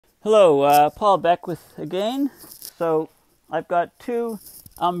Hello, Paul Beckwith again. So I've got two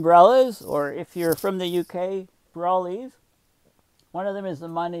umbrellas, or if you're from the UK, brollies. One of them is the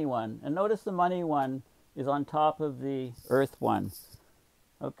money one, and notice the money one is on top of the earth one.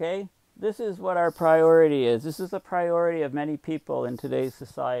 Okay, this is what our priority is. This is the priority of many people in today's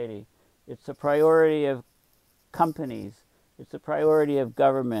society. It's a priority of companies. It's a priority of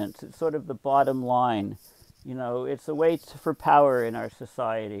governments. It's sort of the bottom line. You know, it's a way for power in our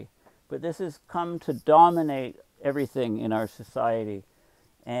society. But this has come to dominate everything in our society.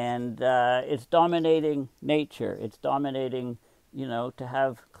 And it's dominating nature. It's dominating, you know, to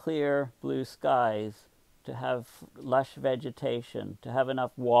have clear blue skies, to have lush vegetation, to have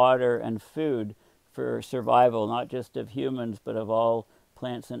enough water and food for survival, not just of humans, but of all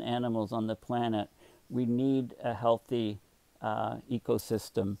plants and animals on the planet. We need a healthy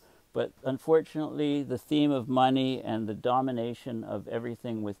ecosystem. But unfortunately, the theme of money and the domination of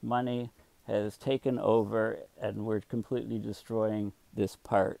everything with money has taken over, and we're completely destroying this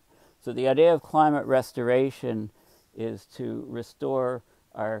part. So the idea of climate restoration is to restore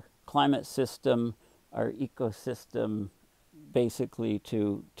our climate system, our ecosystem, basically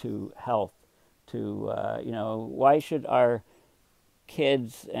to health. You know, why should our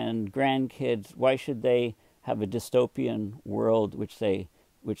kids and grandkids, why should they have a dystopian world which they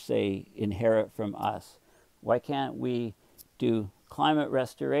inherit from us? Why can't we do climate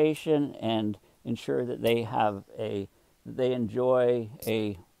restoration and ensure that they enjoy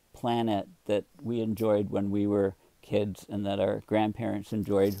a planet that we enjoyed when we were kids and that our grandparents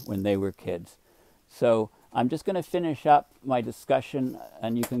enjoyed when they were kids? So I'm just going to finish up my discussion,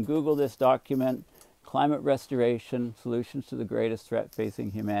 and you can Google this document, Climate Restoration, Solutions to the Greatest Threat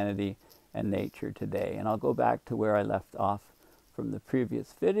Facing Humanity and Nature Today. And I'll go back to where I left off from the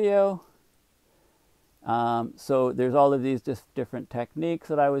previous video. So there's all of these different techniques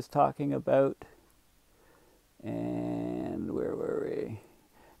that I was talking about. And where were we?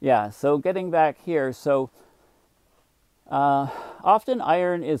 Yeah, so getting back here. So often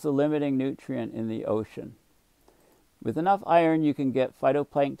iron is a limiting nutrient in the ocean. With enough iron, you can get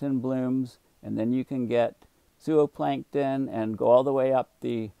phytoplankton blooms, and then you can get zooplankton and go all the way up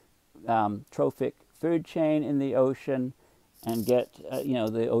the trophic food chain in the ocean, and get, you know,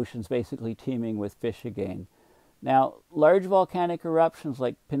 the ocean's basically teeming with fish again. Now, large volcanic eruptions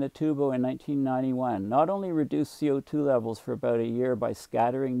like Pinatubo in 1991 not only reduced CO2 levels for about a year by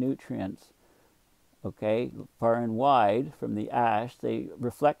scattering nutrients, okay, far and wide from the ash, they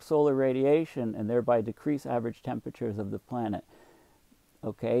reflect solar radiation and thereby decrease average temperatures of the planet,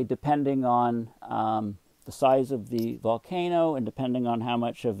 okay, depending on the size of the volcano and depending on how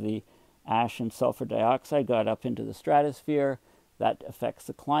much of the ash and sulfur dioxide got up into the stratosphere. That affects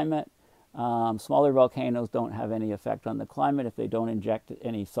the climate. Smaller volcanoes don't have any effect on the climate if they don't inject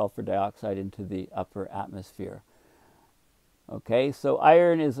any sulfur dioxide into the upper atmosphere. Okay, so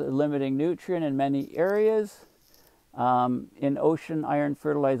iron is a limiting nutrient in many areas. In ocean iron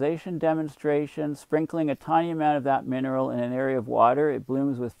fertilization demonstrations, sprinkling a tiny amount of that mineral in an area of water, it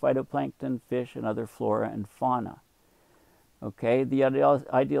blooms with phytoplankton, fish, and other flora and fauna. Okay, the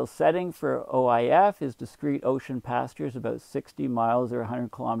ideal setting for OIF is discrete ocean pastures about 60 miles or 100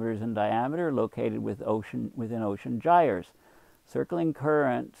 kilometers in diameter, located within ocean gyres. Circling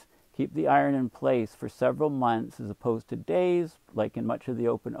currents keep the iron in place for several months as opposed to days, like in much of the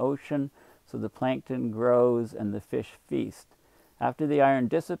open ocean, so the plankton grows and the fish feast. After the iron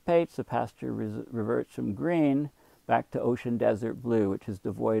dissipates, the pasture reverts from green back to ocean desert blue, which is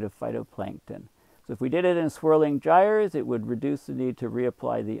devoid of phytoplankton. So if we did it in swirling gyres, it would reduce the need to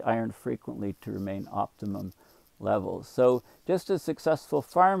reapply the iron frequently to remain optimum levels. So just as successful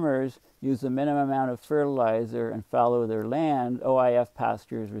farmers use the minimum amount of fertilizer and fallow their land, OIF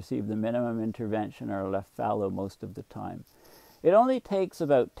pastures receive the minimum intervention and are left fallow most of the time. It only takes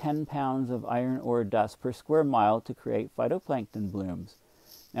about 10 pounds of iron ore dust per square mile to create phytoplankton blooms.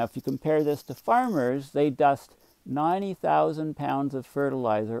 Now, if you compare this to farmers, they dust 90,000 pounds of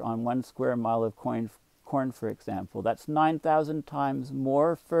fertilizer on 1 square mile of corn, for example. That's 9,000 times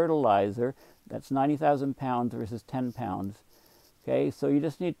more fertilizer. That's 90,000 pounds versus 10 pounds. Okay, so you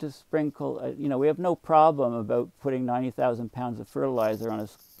just need to sprinkle, you know, we have no problem about putting 90,000 pounds of fertilizer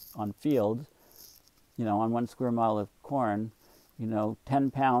on fields, you know, on 1 square mile of corn. You know, 10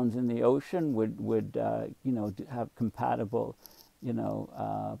 pounds in the ocean would you know, have compatible, you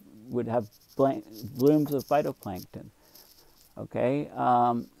know, would have blooms of phytoplankton. Okay,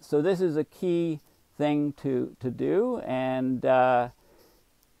 so this is a key thing to do. And okay,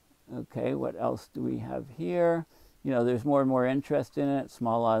 what else do we have here? You know, there's more and more interest in it,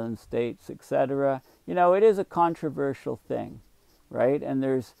 small island states, etc. You know, it is a controversial thing. right? And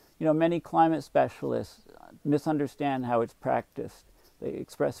there's, many climate specialists misunderstand how it's practiced. They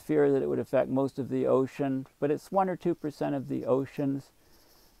express fear that it would affect most of the ocean, but it's 1 or 2% of the oceans.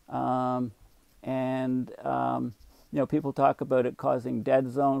 People talk about it causing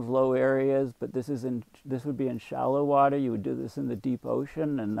dead zones, low areas, but this would be in shallow water. You would do this in the deep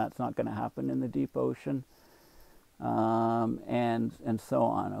ocean, and that's not going to happen in the deep ocean, and so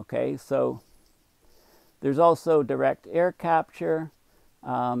on. Okay, so there's also direct air capture.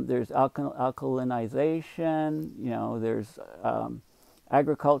 There's alkalinization. There's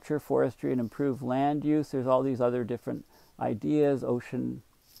agriculture, forestry, and improved land use. There's all these other different ideas. Ocean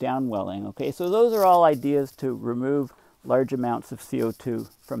downwelling. Okay, so those are all ideas to remove large amounts of CO2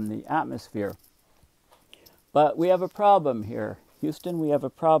 from the atmosphere. But we have a problem here. Houston, we have a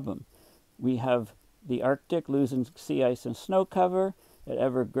problem. We have the Arctic losing sea ice and snow cover at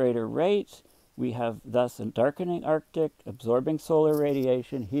ever greater rates. We have thus a darkening Arctic, absorbing solar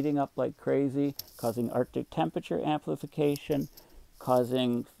radiation, heating up like crazy, causing Arctic temperature amplification,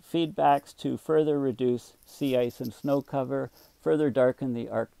 causing feedbacks to further reduce sea ice and snow cover, further darken the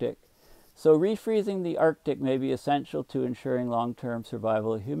Arctic. So refreezing the Arctic may be essential to ensuring long-term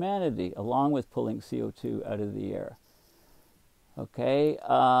survival of humanity, along with pulling CO2 out of the air. Okay,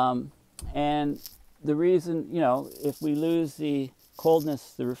 and the reason, if we lose the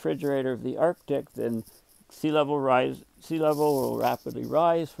coldness, the refrigerator of the Arctic, then sea level will rapidly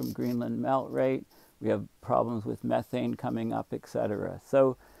rise from Greenland melt rate. We have problems with methane coming up, etc.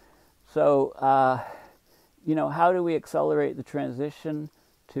 So how do we accelerate the transition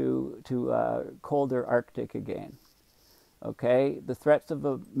to colder Arctic again? Okay, the threats of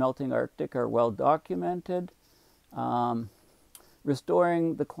a melting Arctic are well documented.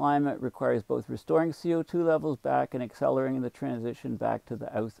 Restoring the climate requires both restoring CO2 levels back and accelerating the transition back to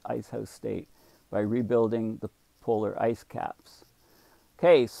the icehouse state by rebuilding the polar ice caps.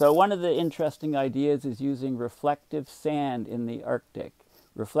 Okay, so one of the interesting ideas is using reflective sand in the Arctic.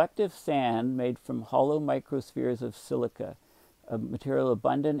 Reflective sand made from hollow microspheres of silica, a material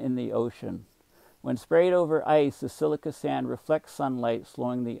abundant in the ocean. When sprayed over ice, the silica sand reflects sunlight,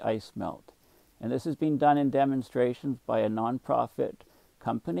 slowing the ice melt. And this has been done in demonstrations by a non-profit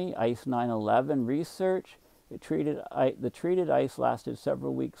company, Ice 911 Research. The treated ice lasted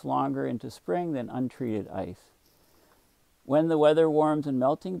several weeks longer into spring than untreated ice. When the weather warms and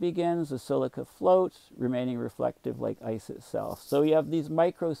melting begins, the silica floats, remaining reflective like ice itself. So you have these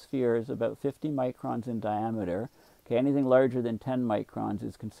microspheres about 50 microns in diameter. Okay, anything larger than 10 microns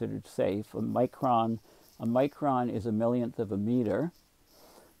is considered safe. A micron is a millionth of a meter,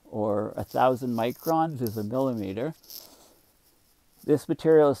 or 1,000 microns is a millimeter. This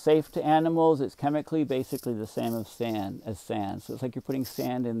material is safe to animals. It's chemically basically the same as sand. So it's like you're putting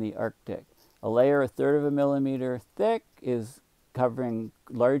sand in the Arctic. A layer 1/3 of a millimeter thick is covering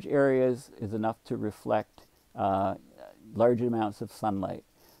large areas, is enough to reflect large amounts of sunlight.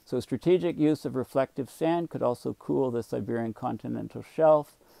 So strategic use of reflective sand could also cool the Siberian continental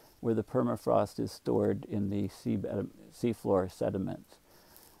shelf, where the permafrost is stored in the seafloor sediments.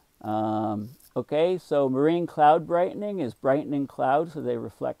 Okay, so marine cloud brightening is brightening clouds so they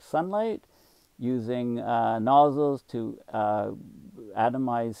reflect sunlight, using nozzles to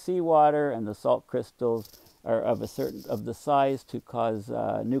atomize seawater, and the salt crystals are of the size to cause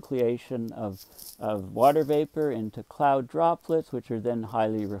nucleation of water vapor into cloud droplets, which are then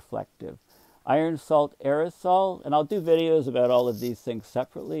highly reflective. Iron salt aerosol, and I'll do videos about all of these things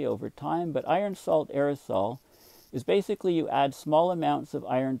separately over time, but iron salt aerosol is basically you add small amounts of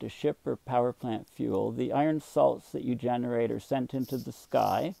iron to ship or power plant fuel. The iron salts that you generate are sent into the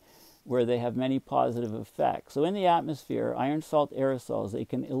sky, where they have many positive effects. So in the atmosphere, iron salt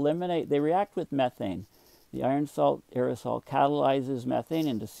aerosols, they react with methane. The iron salt aerosol catalyzes methane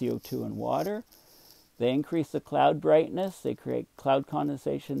into CO2 and water. They increase the cloud brightness. They create cloud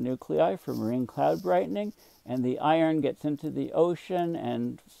condensation nuclei for marine cloud brightening, and the iron gets into the ocean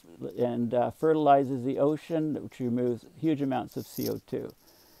and fertilizes the ocean, which removes huge amounts of CO2.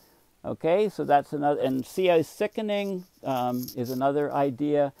 Okay, so that's another, and sea ice thickening is another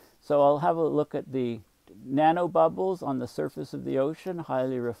idea. So I'll have a look at the nano bubbles on the surface of the ocean,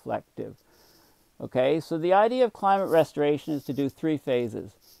 highly reflective. Okay, so the idea of climate restoration is to do 3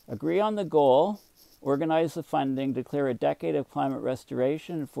 phases. Agree on the goal, organize the funding, declare a decade of climate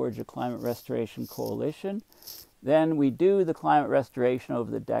restoration, and forge a climate restoration coalition. Then we do the climate restoration over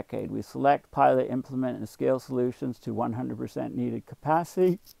the decade. We select, pilot, implement, and scale solutions to 100% needed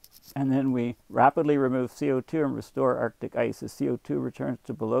capacity. And then we rapidly remove CO2 and restore Arctic ice as CO2 returns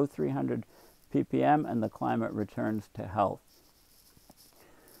to below 300 ppm and the climate returns to health.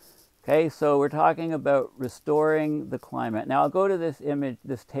 Okay, so we're talking about restoring the climate. Now I'll go to this image,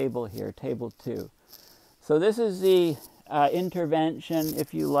 this table here, table 2. So this is the intervention,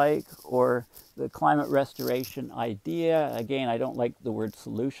 if you like, or the climate restoration idea. Again, I don't like the word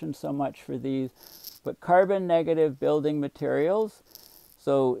solution so much for these, but carbon negative building materials.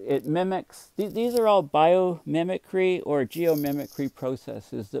 So it mimics, these are all biomimicry or geomimicry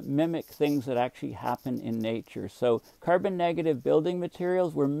processes that mimic things that actually happen in nature. So carbon negative building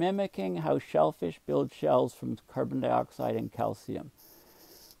materials, we're mimicking how shellfish build shells from carbon dioxide and calcium.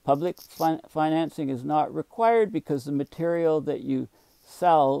 Public financing is not required because the material that you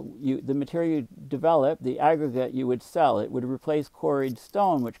sell, the material you develop, the aggregate you would sell, it would replace quarried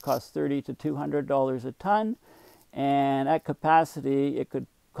stone, which costs $30 to $200 a ton. And at capacity, it could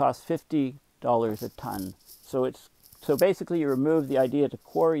cost $50 a ton. So basically, you remove the idea to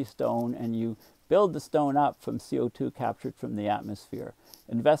quarry stone, and you build the stone up from CO2 captured from the atmosphere.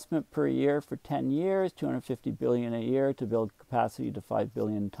 Investment per year for 10 years, $250 billion a year to build capacity to 5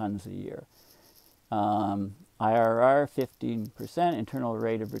 billion tons a year. IRR 15%, internal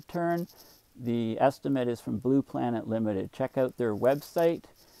rate of return. The estimate is from Blue Planet Limited. Check out their website.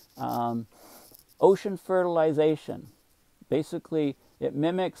 Ocean fertilization. Basically, it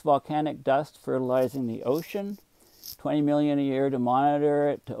mimics volcanic dust fertilizing the ocean. $20 million a year to monitor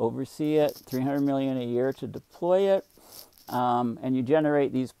it, to oversee it, $300 million a year to deploy it. And you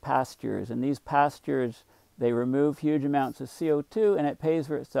generate these pastures. And these pastures, they remove huge amounts of CO2, and it pays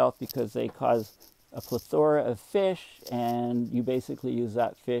for itself because they cause a plethora of fish, and you basically use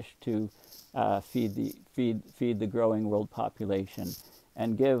that fish to feed the growing world population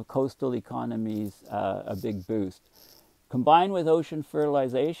and give coastal economies a big boost. Combined with ocean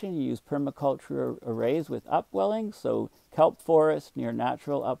fertilization, you use permaculture arrays with upwelling, so kelp forests near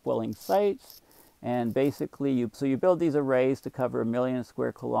natural upwelling sites. And basically, you build these arrays to cover 1 million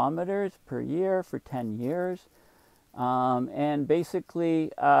square kilometers per year for 10 years. And basically,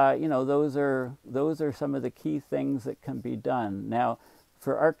 those are some of the key things that can be done. Now,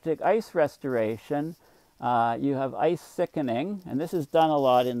 for Arctic ice restoration, you have ice thickening, and this is done a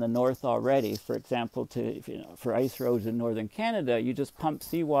lot in the north already. For example, for ice roads in northern Canada, you just pump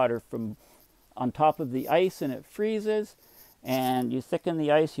seawater from on top of the ice and it freezes, and you thicken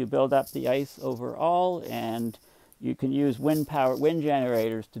the ice, you build up the ice overall, and you can use wind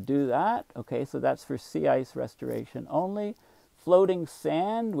generators to do that. Okay, so that's for sea ice restoration only. Floating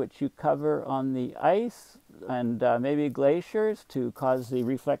sand, which you cover on the ice and maybe glaciers to cause the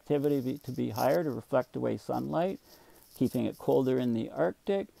reflectivity to be higher, to reflect away sunlight, keeping it colder in the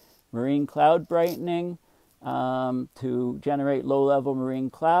Arctic. Marine cloud brightening to generate low-level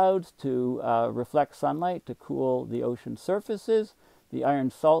marine clouds to reflect sunlight to cool the ocean surfaces. The iron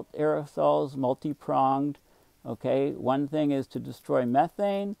salt aerosols, multi-pronged. Okay, one thing is to destroy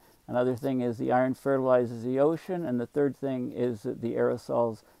methane. Another thing is the iron fertilizes the ocean. And the third thing is that the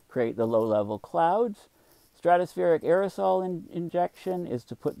aerosols create the low-level clouds. Stratospheric aerosol injection is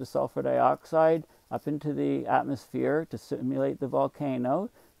to put the sulfur dioxide up into the atmosphere to simulate the volcano.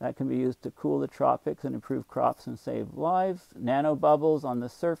 That can be used to cool the tropics and improve crops and save lives. Nano bubbles on the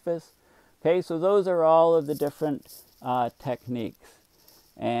surface. Okay, so those are all of the different techniques.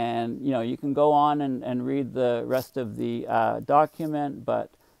 And, you can go on and read the rest of the document, but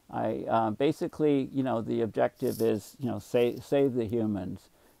basically, the objective is, save the humans.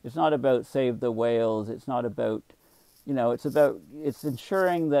 It's not about save the whales. It's not about, it's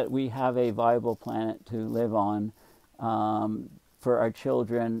ensuring that we have a viable planet to live on for our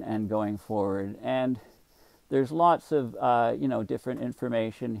children and going forward. And there's lots of, different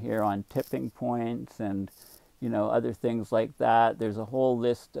information here on tipping points and, other things like that. There's a whole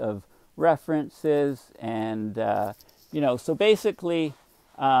list of references and, so basically,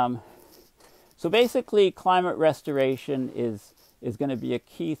 climate restoration is going to be a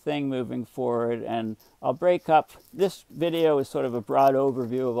key thing moving forward, and I'll break up. This video is sort of a broad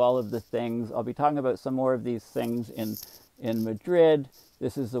overview of all of the things. I'll be talking about some more of these things in Madrid.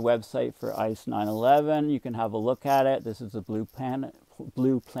 This is the website for ICE 9/11. You can have a look at it. This is the Blue Planet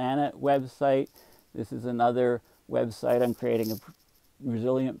website. This is another website on creating a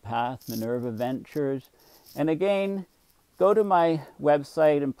resilient path, Minerva Ventures. And again, go to my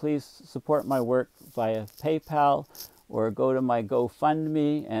website and please support my work via PayPal, or go to my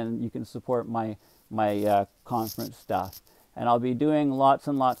GoFundMe and you can support my conference stuff. And I'll be doing lots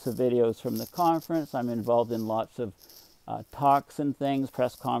and lots of videos from the conference. I'm involved in lots of talks and things,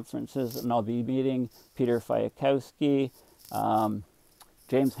 press conferences, and I'll be meeting Peter Fiakowski.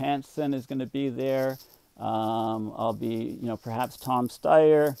 James Hansen is going to be there. I'll be, perhaps Tom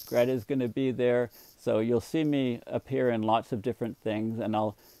Steyer. Greta's going to be there. So you'll see me appear in lots of different things, and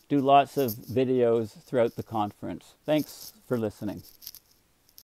I'll do lots of videos throughout the conference. Thanks for listening.